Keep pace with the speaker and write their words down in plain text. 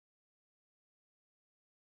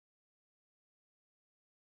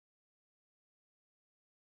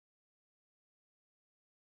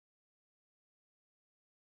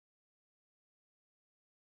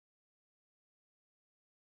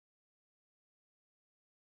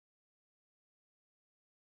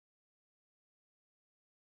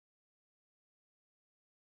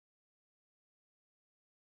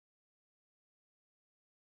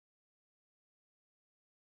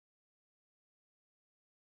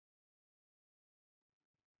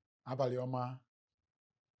abalị ọma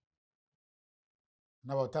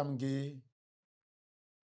nabata m gị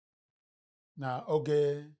na oge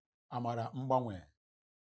amara mgbanwe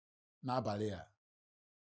n'abalị a.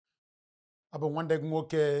 Abụ nwanne gị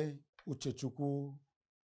nwoke Uchechukwu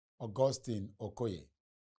Augustine Okoye.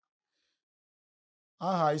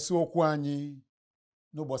 Aha isiokwu anyị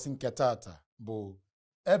n'ụbọchị nke taata bụ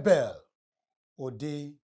Abel, ụdị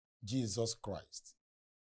Jesus Christ.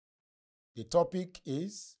 The topic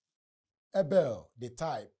is Abel, the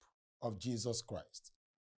type of Jesus Christ.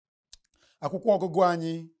 Akwụkwọ ọgụgụ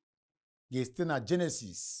anyị ga-esite na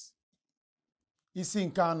Genesis isi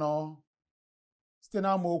nke 4 site na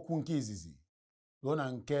amaokwu nke izizi ruo na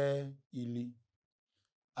nke 10.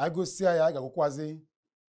 Anyị gụsịa ya, anyị ga-agụkwazi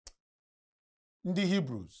ndị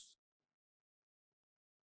Hebrews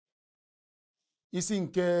isi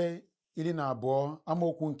nke 12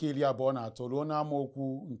 amaokwu nke 23 ruo na amaokwu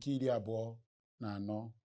nke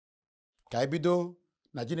 24. Ka anyị bido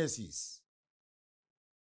na Genesis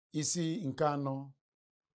isi nke 4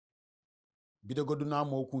 bidogodu na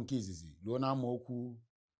amaokwu nke izizi ruo na amaokwu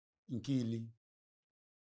nke 10.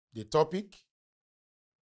 The topic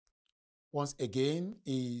once again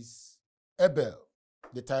is Abel,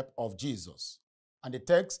 the type of Jesus, and the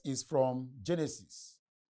text is from Genesis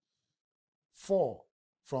 4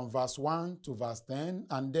 from verse 1 to verse 10,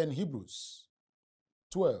 and then Hebrews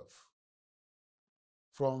 12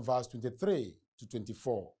 from verse 23 to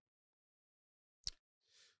 24.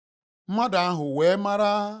 Mmadụ ahụ wee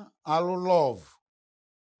mara alụ love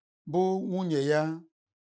bụ nwunye ya,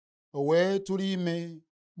 o wee tụrụ ime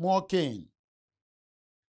mụọ Cain,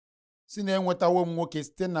 si na enwetawo m nwoke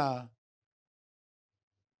site na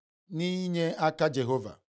n'inye aka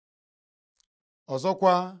Jehova.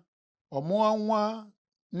 Ọzọkwa ọ mụọ nwa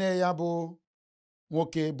nne ya bụ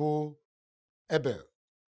nwoke bụ Abel.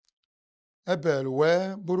 Abel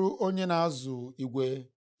wee bụrụ onye na-azụ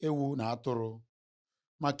igwe ewu na atụrụ,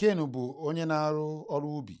 ma Cain bụ onye na-arụ ọrụ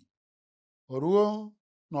ubi. O ruo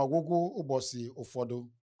n'ọgwụgwụ ụbọchị ụfọdụ,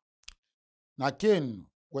 na Cain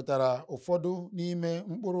wetara ụfọdụ n'ime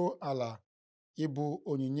mkpụrụ ala ịbụ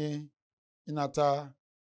onyinye ịnata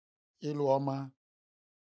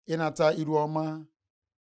iru ọma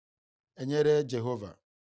enyere Jehova.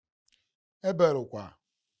 Abel kwa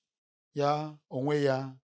ya onwe ya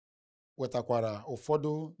wetakwara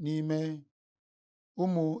ụfọdụ n'ime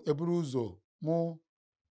ụmụ eburu ụzọ mụ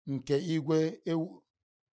nke igwe ewu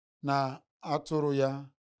na atụrụ ya,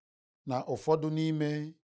 na ụfọdụ n'ime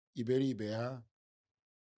iberibe ha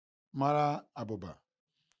mara abụba.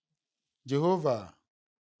 Jehova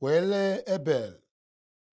wee lee Abel,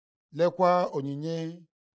 lekwa onyinye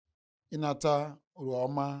ịnata uru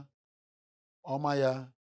ọma ya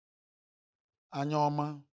anya ọma,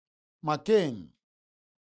 ma Cain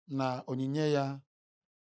na onyinye ya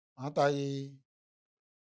ataghị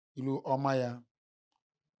ilu ọma ya.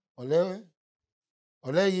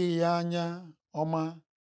 O leghị ya anya ọma.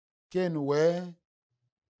 Cain wee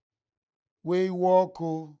iwe ọkụ,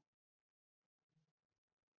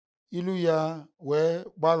 ilu ya wee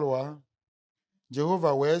gbalụa.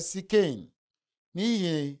 Jehova wee sị Cain,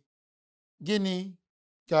 n'ihi gịnị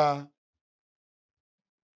ka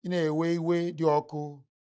ị na-ewe iwe dị ọkụ?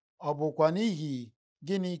 Ọ bụkwa n'ihi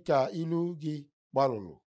gịnị ka ilu gị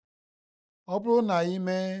gbalụrụ? Ọ bụrụ na ị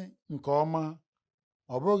mee nke ọma,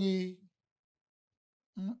 ọ bụghị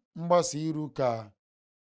mgbasa iru ka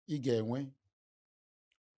ị ga-enwe.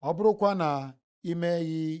 Ọ bụrụkwa na ị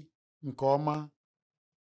meghị nke ọma,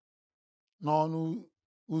 n'ọnụ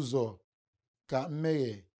ụzọ ka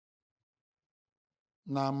mmehie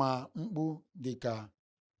na-ama mkpu dị ka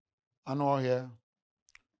anụ ọhịa.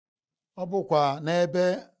 Ọ bụkwa n'ebe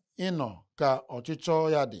ị nọ ka ọchịchọ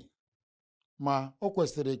ya dị, ma o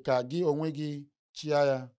kwesịrị ka gị onwe gị chịa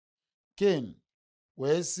ya. Cain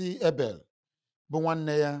wee sị Abel bụ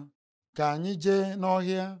nwanne ya, ka anyị jee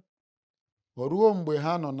n'ọhịa. O ruo mgbe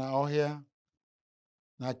ha nọ n'ọhịa,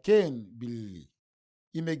 na Cain biliri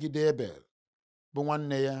imegide Abel bụ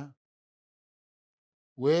nwanne ya,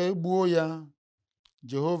 wee gbuo ya.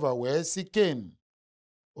 Jehova wee sị Cain,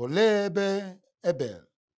 olee ebe Abel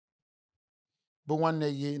bụ nwanne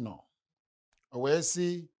gị nọ? O wee sị,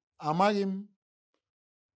 amaghị m.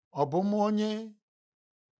 Ọ bụ m onye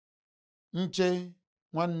nche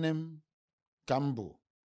nwanne m ka m bụ.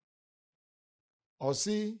 Ọ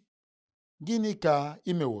sị, gịnị ka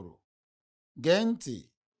ị meworo? Gee ntị,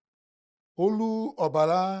 olu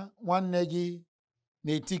ọbara nwanne gị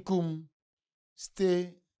na-etiku m site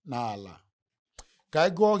n'ala. Ka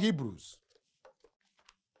anyị gụọ Hebrews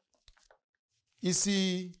isi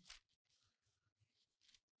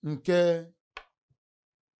nke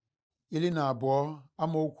 12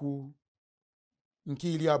 amaokwu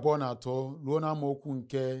nke 23 ruo na amaokwu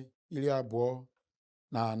nke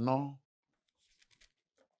 24.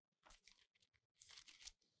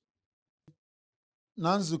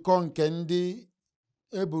 Na nzukọ nke ndị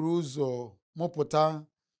eburu ụzọ mụpụta,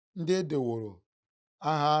 ndị edeworo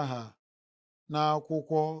aha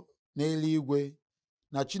n'akwụkwọ n'eluigwe,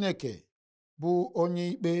 na Chineke bụ onye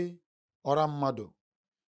ikpe ọra mmadụ,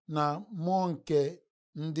 na mmụọ nke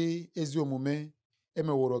ndị ezi omume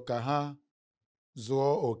emeworo ka ha zuo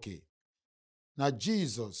oke, na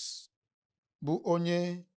Jizọs bụ onye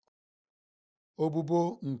obubo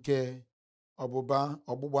nke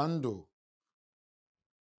ọgbụgba ndụ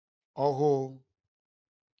ọhụụ,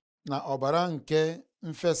 na ọbara nke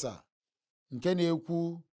mfesa nke na-ekwu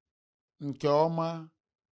nke ọma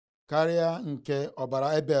karịa nke ọbara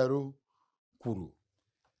Ebel kwuru.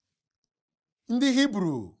 Ndị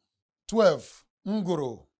Hibru 12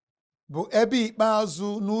 ngụrụ bụ ebe ikpeazụ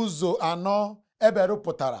n'ụzọ 4 Ebel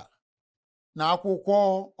pụtara na akwụkwọ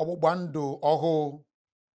ọgbụgba ndụ ọhụụ.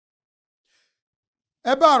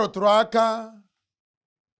 Ebe a rụtụrụ aka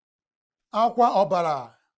akwa ọbara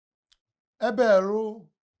Ebel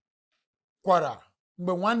kwara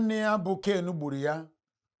mgbe nwanne ya bụ Ken gburu ya.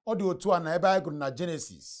 Ọ dị otu a na ebe anyị gụrụ na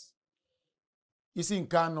Jenesis isi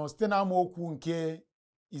nke 4 site na amaokwu nke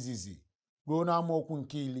izizi ruo na amaokwu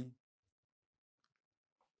nke 10.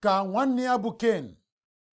 Ka nwanne ya bụ Ken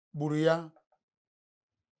gburu ya,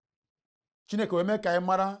 Chineke wee mee ka anyị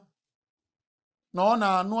mara na ọ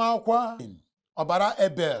na-anụ akwa ọbara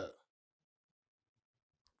Ebel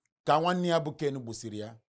ka nwanne ya bụ Ken gbusiri ya.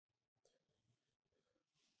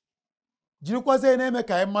 Jirikwazie na-eme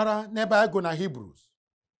ka anyị mara n'ebe anyị gụ na Hibru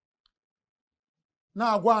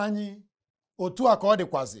na-agwa anyị otu a ka ọ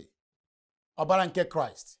dịkwazi ọbara nke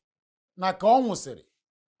Kraịst, na ka ọ nwụsịrị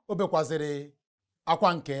o bekwaziri akwa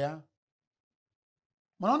nke ya.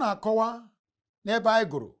 Mana ọ na-akọwa n'ebe anyị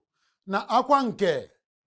gụrụ na akwa nke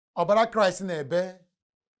ọbara Kraịst na-ebe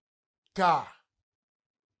ka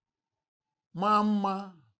maa mma,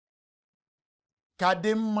 ka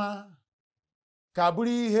dị mma, ka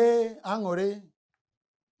bụrụ ihe aṅụrị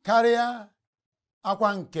karịa akwa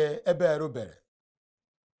nke Ebel bere.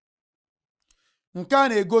 Nke a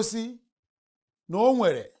na-egosi na o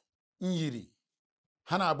nwere nyiri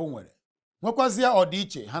ha na-abụ nwere, nwekwazịa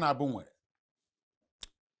ọdịiche ha na-abụ nwere.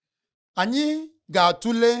 Anyị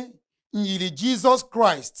ga-atụle nyiri Jizọs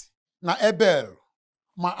Kraịst na Ebel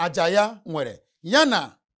ma àjà ya nwere, ya na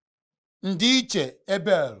ndịiche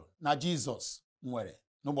Ebel na Jizọs nwere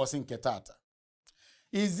n'ụbọchị nke tata.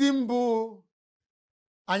 Izi mbụ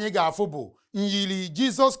anyị ga-afụ bụ nyiri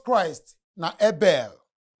Jizọs Kraịst na Ebel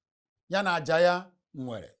ya na àjà ya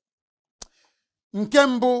nwere. Nke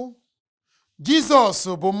mbụ, Jizọs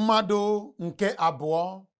bụ mmadụ nke abụọ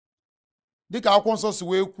dịka akwụkwọ nsọ si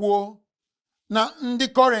wee kwuo na ndị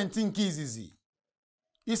Kọrentị nke izizi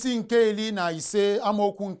isi nke 15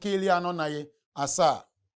 amaokwu nke 47.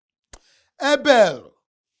 Ebel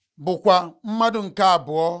bụkwa mmadụ nke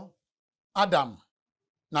abụọ Adam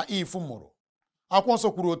na Eve mụrụ. Akwụkwọ nsọ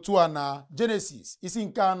kwuru otu a na Jenesis isi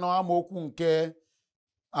nke 4 amaokwu nke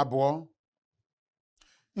 2.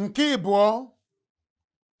 Nke ịbụọ,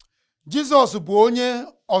 Jizọs bụ onye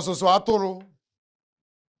ọzụzụ atụrụ.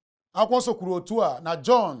 Akwụkwọ nsọ kwuru otu a na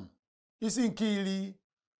Jọn isi nke 10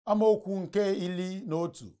 amaokwu nke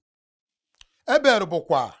 11. Ebel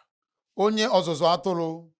bụkwa onye ọzụzụ atụrụ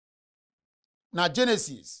na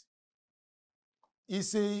Jenesis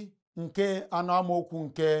isi nke 4 amaokwu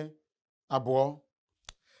nke 2.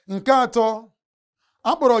 Nke atọ,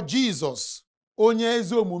 akpọrọ Jizọs onye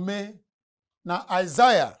ezi omume na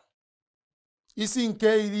Aịzaya isi nke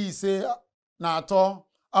 53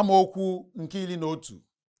 amaokwu nke 11.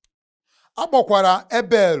 Akpọkwara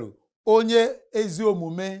Ebel onye ezi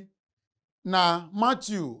omume na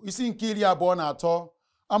Matiu isi nke 23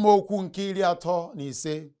 amaokwu nke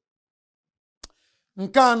 35.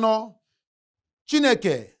 Nke anọ,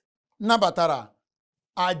 Chineke nabatara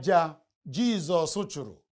àjà Jizọs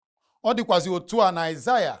chụrụ. Ọ dịkwazi otu a na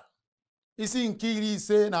Aịzaya isi nke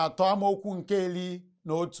 53 amaokwu nke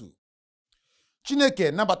 11.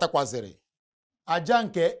 Chineke nabatakwaziri àjà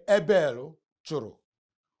nke Ebel chụrụ.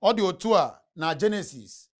 Ọ dị otu a na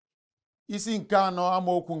Jenesis isi nke 4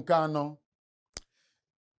 amaokwu nke 4.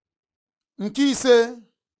 Nke ise,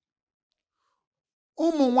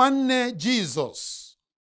 ụmụ nwanne Jizọs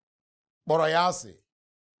kpọrọ ya asị.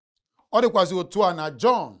 Ọ dịkwazi otu a na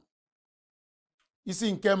Jọn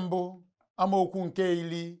isi nke 1 amaokwu nke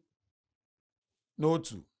 11.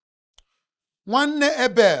 Nwanne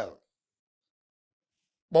Ebel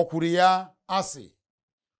kpọkwuru ya asị.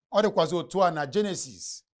 Ọ dịkwazi otu a na Jenesis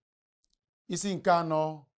isi nke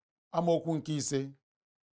 4 amaokwu nke 5.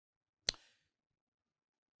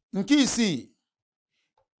 Nke 6,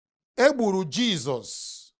 egburu Jizọs.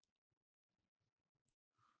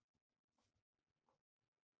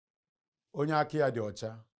 Onye aka ya dị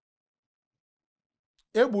ọcha.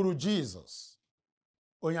 Egburu Jizọs.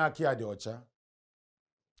 Onye aka ya dị ọcha.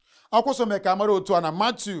 Akwụkwọ nsọ mee ka amara otu a na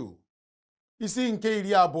Matiu isi nke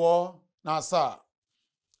 27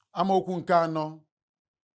 amaokwu nke 4.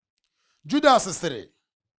 Judas sịrị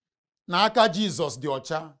na aka Jizọs dị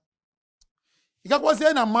ọcha. Ị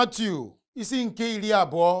gakwazie na Matiu isi nke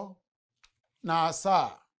 27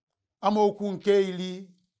 amaokwu nke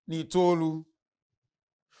 19.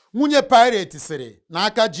 Nwunye Pilate sịrị na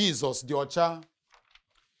aka Jizọs dị ọcha.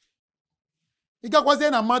 Ị gakwazie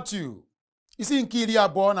na Matiu isi nke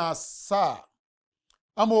 27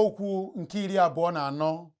 amaokwu nke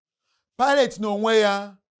 24. Pilate n'onwe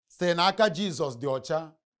ya sịrị na aka Jizọs dị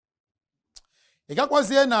ọcha. Ị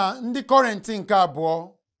gakwazie na ndị Kọrịntị nke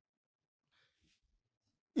 2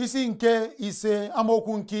 isi nke 5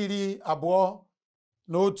 amaokwu nke 21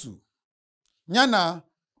 ya na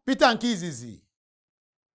Pita nke izizi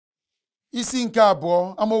isi nke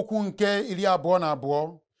 2 amaokwu nke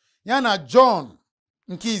 22 ya na Jọn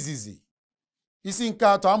nke izizi isi nke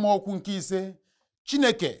 3 amaokwu nke 5.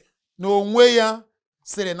 Chineke n'onwe ya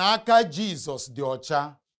sịrị na aka Jizọs dị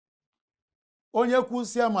ọcha. Onye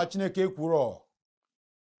kwusịa ma Chineke kwuru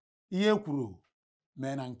ihe kwuru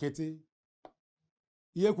mee na nkịtị,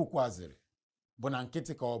 ihe kwukwazịrị bụ na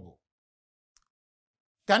nkịtị ka ọ bụ.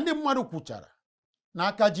 Ka ndị mmadụ kwuchara na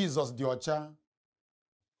aka Jizọs dị ọcha,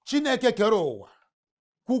 Chineke kere ụwa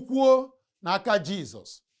kwukwuo na aka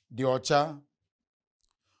Jizọs dị ọcha,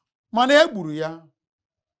 mana egburu ya.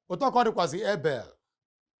 Ụtọ ka ọ dịkwazị Abel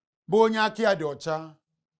bụ onye aka ya dị ọcha,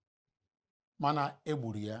 mana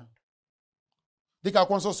egburu ya. Dịka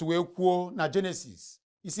akwụkwọ nsọ si wee kwuo na Jenesis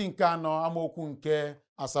isi nke 4 amaokwu nke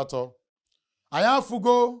 8. Anyị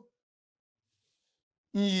afụgo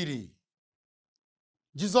nyiri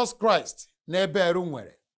Jizọs Kraịst na Abel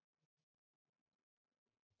nwere.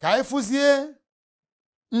 Ka anyị fụzie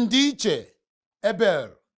ndị iche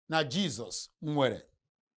Abel na Jizọs nwere.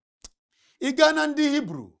 Ị gaa na ndị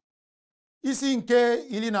Hibru isi nke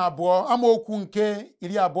 12 amaokwu nke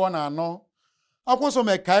 24. Akwụkwọ nsọ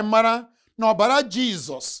mee ka anyị mara na ọbara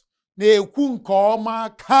Jizọs na-ekwu nke ọma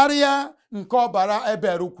karịa nke ọbara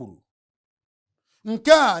Abel kwuru.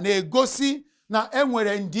 Nke a na-egosi na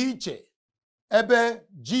enwere ndịiche ebe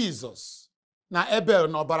Jizọs na Abel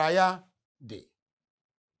na ọbara ya dị.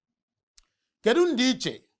 Kedu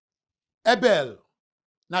ndịiche Abel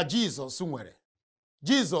na Jizọs nwere?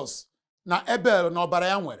 Jizọs na Abel na ọbara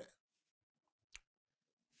ya nwere.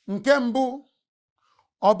 Nke mbụ,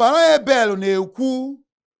 ọbara Abel na-ekwu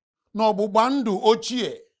n'ọgbụgba ndụ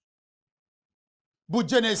ochie bụ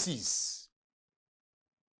Jenesis,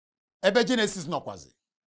 ebe Jenesis nọkwazi.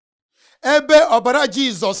 Ebe ọbara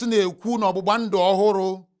Jizọs na-ekwu n'ọgbụgba ndụ ọhụrụ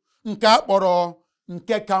nke a kpọrọ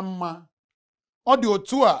nke ka mma. Ọ dị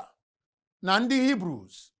otu a na ndị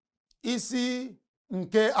Hibrus isi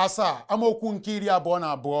nke 7 amaokwu nke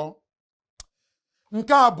 22.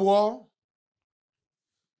 Nke 2,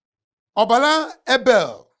 ọbara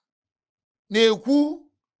Abel na-ekwu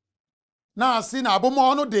na-asị na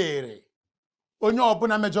abụmọnụ dịrị onye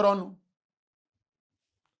ọbụla mejọrọ ọnụ.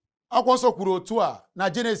 Akwụkwọ nsọ kwuru otu a na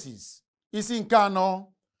Jenesis isi nke 4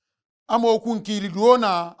 amaokwu nke 10 ruo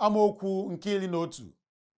na amaokwu nke 11.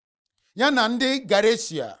 Ya na ndị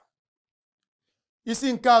Galeshia isi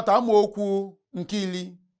nke 3 amaokwu nke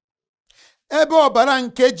 10. Ebe ọbara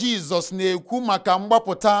nke Jizọs na-ekwu maka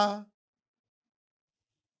mgbapụta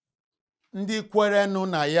ndị kwerenụ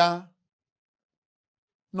na ya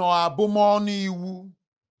n'abụmọnụ iwu.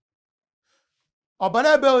 Ọbara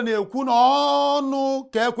Abel na-ekwu na ọnụ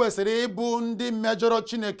ka ekwesịrị ịbụ ndị mmejọrọ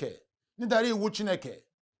Chineke, ndị dara iwu Chineke,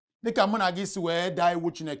 dịka mụ na gị si wee daa iwu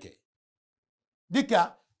Chineke. Dịka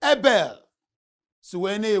Abel si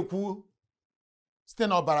wee na-ekwu site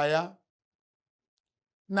n'ọbara ya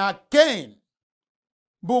na Cain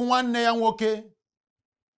bụ nwanne ya nwoke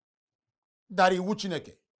dara iwu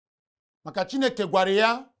Chineke, maka Chineke gwara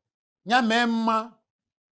ya mee mma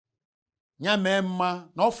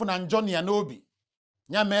na ọfụ na njọ na ya n'obi,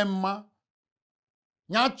 ya mee mma,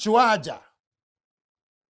 ya chụọ aja,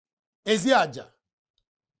 ezi aja,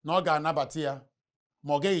 na ọ ga-anabata ya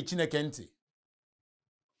ma ọ geghị Chineke ntị.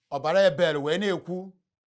 Ọbara Abel wee na-ekwu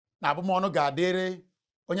na abụmọnụ ga-adịrị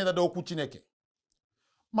onye dada okwu Chineke.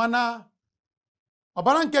 Mana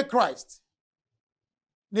ọbara nke Kraịst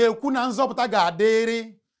na-ekwu na nzọpụta ga-adịrị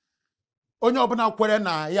onye ọbụla kwere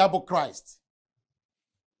na ya bụ Kraịst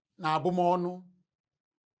na abụmọnụ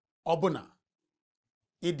ọbụla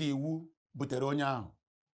ịdị iwu butere onye ahụ.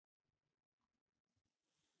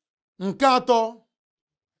 Nke atọ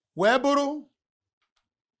wee bụrụ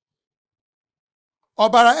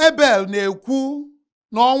ọbara Ebel na-ekwu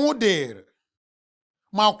na ọnwụ dịrị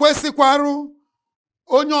ma kwesịkwarụ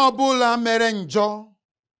onye ọbụla mere njọ.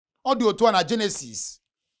 Ọ dị otu a na Jenesis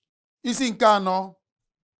isi nke 4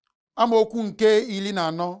 amaokwu nke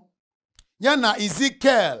 14 ya na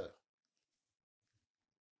Ezikiel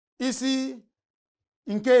isi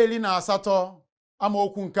nke 18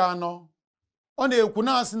 amaokwu nke 4. Ọ na-ekwu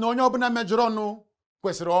na-asị na onye ọbụla mejọrọ ọnụ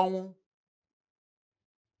kwesịrị ọnwụ.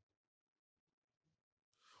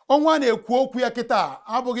 Ọnwụ a na-ekwu okwu ya kịta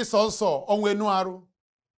abụghị sọsọ ọnwụ enu arụ,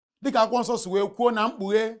 dịka akwụkwọ nsọ si wee kwuo na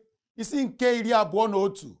Mkpughe isi nke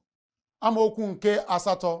 21 amaokwu nke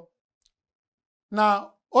 8 na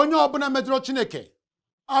onye ọbụla mejọrọ Chineke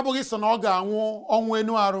abụghị sọ na ọ ga-anwụ ọnwụ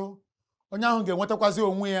enu arụ, onye ahụ ga-enwetakwazi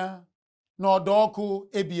onwe ya n'ọdọ ọkụ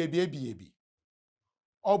ebighị ebi ebighị ebi.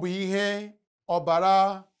 Ọ bụ ihe ọbara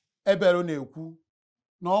Ebel na-ekwu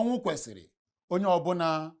na ọnwụ kwesịrị onye ọbụla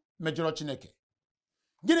mejọrọ Chineke.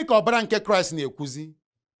 Gịnị ka ọbara nke Kraịst na-ekwuzi?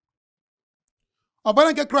 Ọbara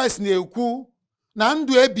nke Kraịst na-ekwu na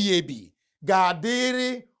ndụ ebighị ebi ga-adịrị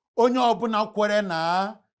onye ọbụla kwere na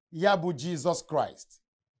ya bụ Jizọs Kraịst.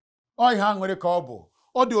 Ọ ihe aṅụrị ka ọ bụ.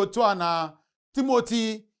 Ọ dị otu a na Timoti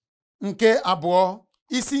nke 2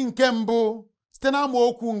 isi nke 1 site na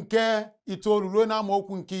amaokwu nke 9 ruo na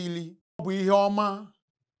amaokwu nke 10. Ọ bụ ihe ọma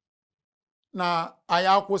na anyị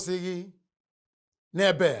akwụsịghị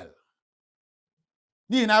n'Ebel,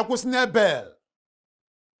 n'ihi na akwụsị n'Ebel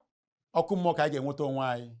ọkụ mmụọ ka anyị ga-enweta onwe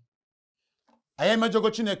anyị. Anyị emejọgo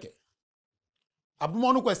Chineke.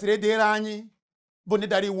 Abụmọnụ kwesịrị ịdịrị anyị bụ ndị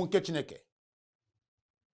dara iwu nke Chineke.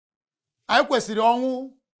 Anyị kwesịrị ọnwụ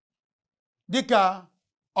dịka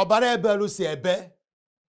ọbara Ebel si ebe.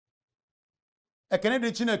 Ekene dị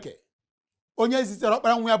Chineke onye zitere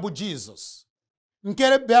ọkpara nwa ya bụ Jizọs, nke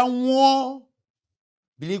bịa nwụọ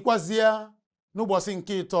bilikwazie n'ụbọchị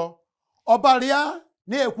nke 3. Ọbara ya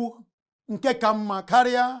na-ekwu nke ka mma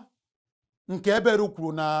karịa nke Ebel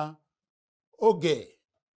kwuru na oge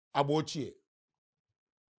agba ochie.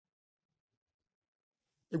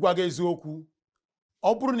 Ịgwa gị eziokwu, ọ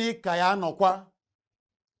bụrụ na ị ka ya nọkwa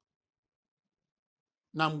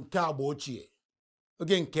na nke agba ochie,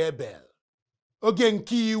 oge nke Ebel, oge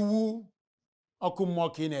nke iwu ọkụ mmụọ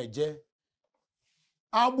ka ị na-eje,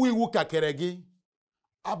 agbụ iwu ka kere gị,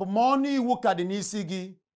 abụmọnụ iwu ka dị n'isi gị,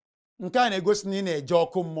 nke a na-egosi na ị na-eje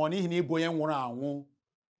ọkụ mmụọ n'ihi na ị bụ onye nwụrụ anwụ.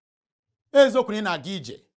 Eziokwu na ị na-aga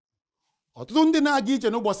ije. Ọtụtụ ndị na-aga ije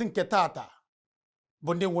n'ụbọchị nke taata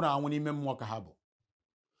bụ ndị nwụrụ anwụ n'ime mmụọ ka ha bụ.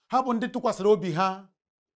 Ha bụ ndị tụkwasịrị obi ha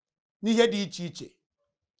n'ihe dị iche iche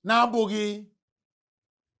na-abụghị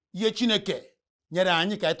ihe Chineke nyere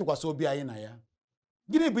anyị ka anyị tụkwasị obi anyị na ya.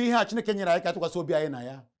 Gịnị bụ ihe a Chineke nyere anyị ka anyị tụkwasị obi anyị na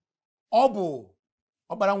ya? Ọ bụ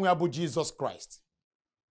ọkpara nwa ya bụ Jizọs Kraịst,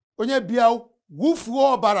 onye bịa wụfuo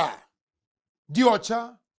ọbara dị ọcha,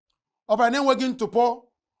 ọbara na-enweghị ntụpọ,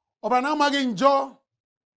 ọbara na-amaghị njọ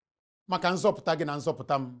maka nzọpụta gị na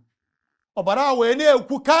nzọpụta m. Ọbara wee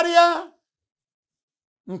na-ekwu karịa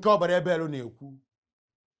nke ọbara Ebel na-ekwu.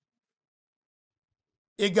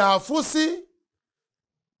 Ị ga-afụsị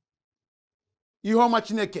ihe ọma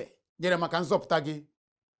Chineke nyere maka nzọpụta gị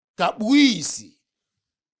ka kpuo isi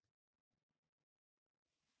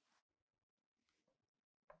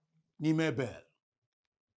n'ime Ebel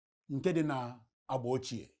nke dị na agba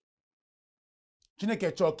ochie? Chineke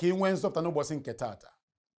chọọ ka ị nwee nzọpụta n'ụbọchị nke taata.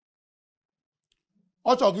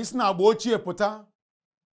 Ọ chọrọ gị si na agba ochie pụta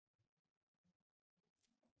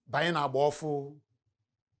banye na agba ọfụ,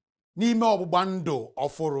 n'ime ọgbụgba ndụ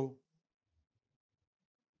ọfụrụ.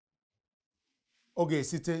 Ọ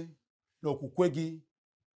ga-esite n'okwukwe gị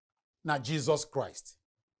na Jizọs Kraịst,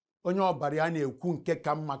 onye ọbara ya na-ekwu nke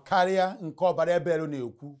ka mma karịa nke ọbara Ebel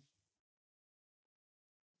na-ekwu.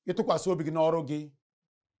 Ịtụkwasị obi gị n'ọrụ gị,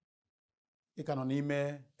 ị ka nọ n'ime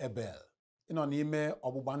Ebel, ị nọ n'ime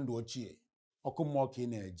ọgbụgba ndụ ochie, ọkụ mmụọ ka ị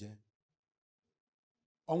na-eje.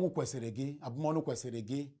 Ọnwụ kwesịrị gị, abụmọnụ kwesịrị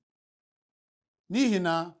gị, n'ihi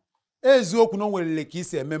na eziokwu na o nwere ka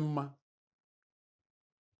isi eme mma.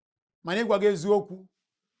 Mana ịgwa gị eziokwu,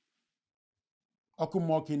 ọkụ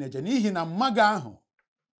mmụọ ka ị na-eje, n'ihi na mma gị ahụ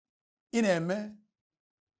ị na-eme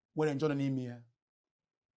nwere njọ n'ime ya.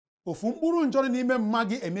 Ofu mkpụrụ njọ n'ime mma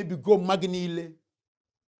gị emebigo mma gị niile.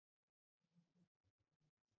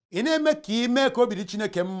 Ị na-eme ka ime ka obi dị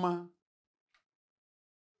Chineke mma,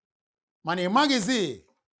 mana ị maghịzi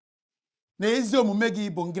na ezi omume gị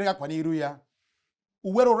bụ ngịrịga kwa n'iru ya.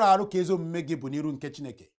 Uwe rụrụ arụ ka ezi omume gị bụ n'iru nke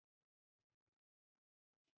Chineke.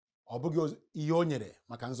 Ọ bụghị ihe o nyere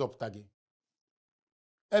maka nzọpụta gị.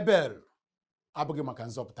 Abel abụghị maka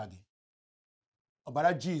nzọpụta gị.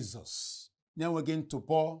 Ọbara Jizọs na-enweghị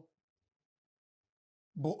ntụpọ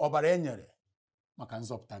bụ ọbara e nyere maka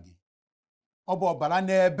nzọpụta gị. Ọ bụ ọbara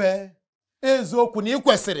n'ebe eziokwu na ị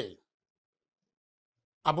kwesịrị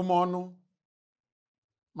abụmọnụ,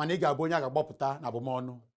 mana ị ga-abụ onye a ga-agbapụta na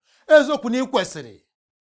abụmọnụ. Eziokwu na ị kwesịrị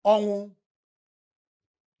ọnwụ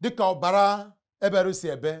dịka ọbara Abel si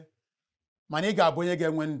ebe, mana ị ga-abụ onye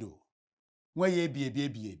ga-enwe ndụ, nwee ya ebi ebi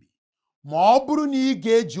ebi ebi, ma ọ bụrụ na ị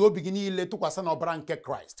ga-eji obi gị niile tụkwasị n'ọbara nke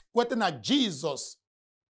Kraịst, kweta na Jizọs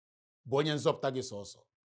bụ onye nzọpụta gị sọsọ.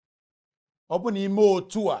 Ọ bụ na ime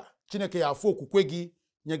otu a, Chineke ya afụ okwukwe gị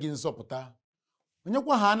nye gị nzọpụta.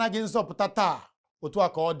 Onyekwa ha anaghị nzọpụta taa, otu a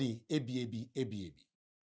ka ọ dị ebi ebi ebi ebi.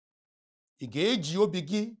 Ị ga-eji obi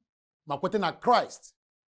gị ma kweta na Kraịst,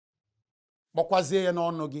 kpọkwazie ya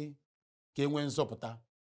n'ọnụ gị ka e nwee nzọpụta.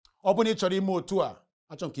 Ọ bụ na ị chọrọ ime otu a,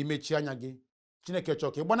 achọ ka imechie anya gị. Chineke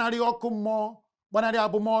chọrọ ka ị gbanarị ọkụ mmụọ, gbanarị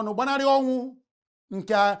abụmọnụ, gbanarị ọnwụ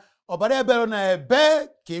nke ọbara Abel na-ebe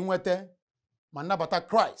ka ị nweta, ma nnabata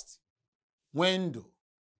Kraịst, nwee ndụ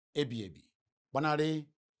ebi ebi, gbanarị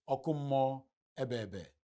ọkụ mmụọ ebe ebe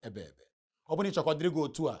ebe ebe. Ọ bụ na ị chọrọ ka ọ dịrị gị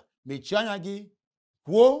otu a, mechie anya gị,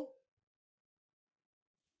 kwuo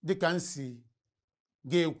dịka nsi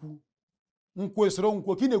ga-ekwu, nkwu esoro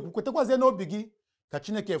nkwu ka ị na-ekwu, kwetakwazie n'obi gị ka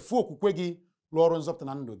Chineke fụ okwukwe gị rụọ ọrụ nzọpụta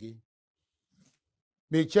na ndụ gị.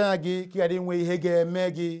 Mechie anya gị ka ị ghara inwe ihe ga-eme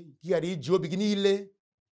gị, ka ị ghara iji obi gị niile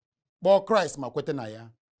kpọọ Kraịst ma kweta na ya.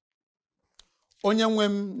 Onye nwe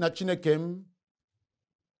m na Chineke m,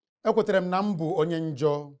 ekwetara m na m bụ onye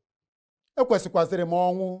njọ, ekwesịkwazịrị m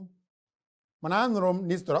ọnwụ, mana anụrụ m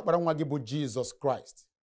na ị zụtara ọkpara nwa gị bụ Jizọs Kraịst.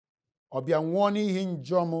 Ọ bịa nwụọ n'ihi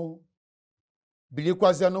njọ m,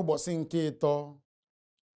 bilikwazịa n'ụbọchị nke ịtọ.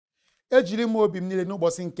 Ejiri m obi m niile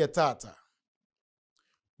n'ụbọchị nke tata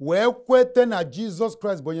wee kwete na Jizọs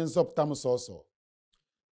Kraịst bụ onye nzọpụta m sọsọ.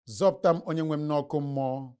 Zọpụta m, onye nwe m, n'ọkụ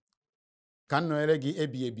mmụọ, ka m nọnyere gị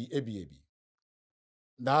ebi ebi ebi ebi.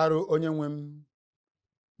 Daarụ onye nwe m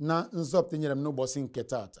na nzọpụta nyere m n'ụbọchị nke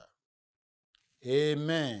tata.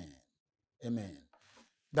 Amen. Amen.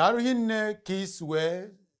 Daarụ hinne ka isi wee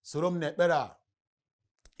soro m n'ekpere a.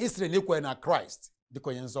 Isiri na ikwere na Kraịst dịka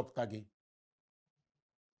onye nzọpụta gị.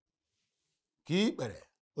 Ka ikpere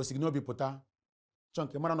o si gị n'obi pụta, chọọ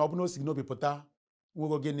nke mara na ọ bụ na o si gị n'obi pụta,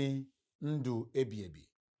 nwego gịnị? Ndụ ebi ebi.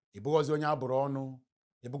 Ị bụghọzi onye abụrụ ọnụ,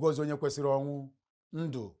 ị bụghọzi onye kwesịrị ọnwụ.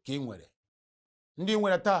 Ndụ ka ị nwere. Ndị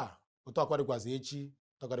nwere taa, otu akwadịkwazi echi,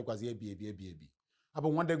 tọkwadịkwazi ebi ebi ebi ebi. Abụ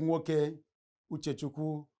nwanne gị nwoke Uchechukwu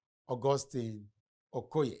Augustine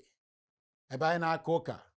Okoye. Ebe anyị na-aka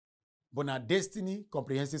ụka bụ na Destiny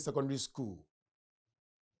Comprehensive Secondary School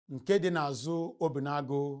nke dị n'azụ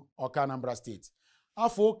Obinagụ, Ọka, Anambra Steeti.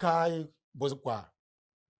 Afọ ụka anyị bụkwa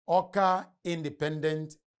Ọka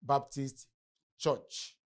Independent Baptist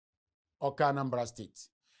Church, Ọka, Anambra Steeti.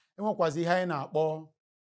 Enwekwazi ihe anyị na-akpọ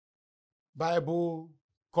Bible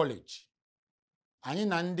College. Anyị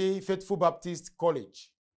na ndị Faithful Baptist College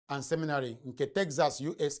and Seminary nke Texas,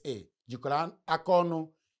 USA jikọrọ aka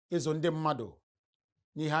ọnụ ịzụ ndị mmadụ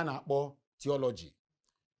n'ihe a na-akpọ theology.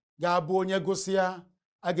 Ga-abụ onye gụsị ya,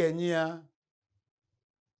 a ga-enye ya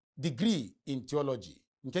degree in theology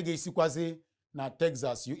nke ga-esikwazi na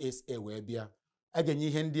Texas, USA wee bịa. A ga-enye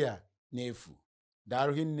ihe ndị a n'efu.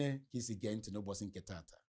 Daarụ hinne ka isi gee ntị n'ụbọchị nke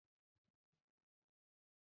tata.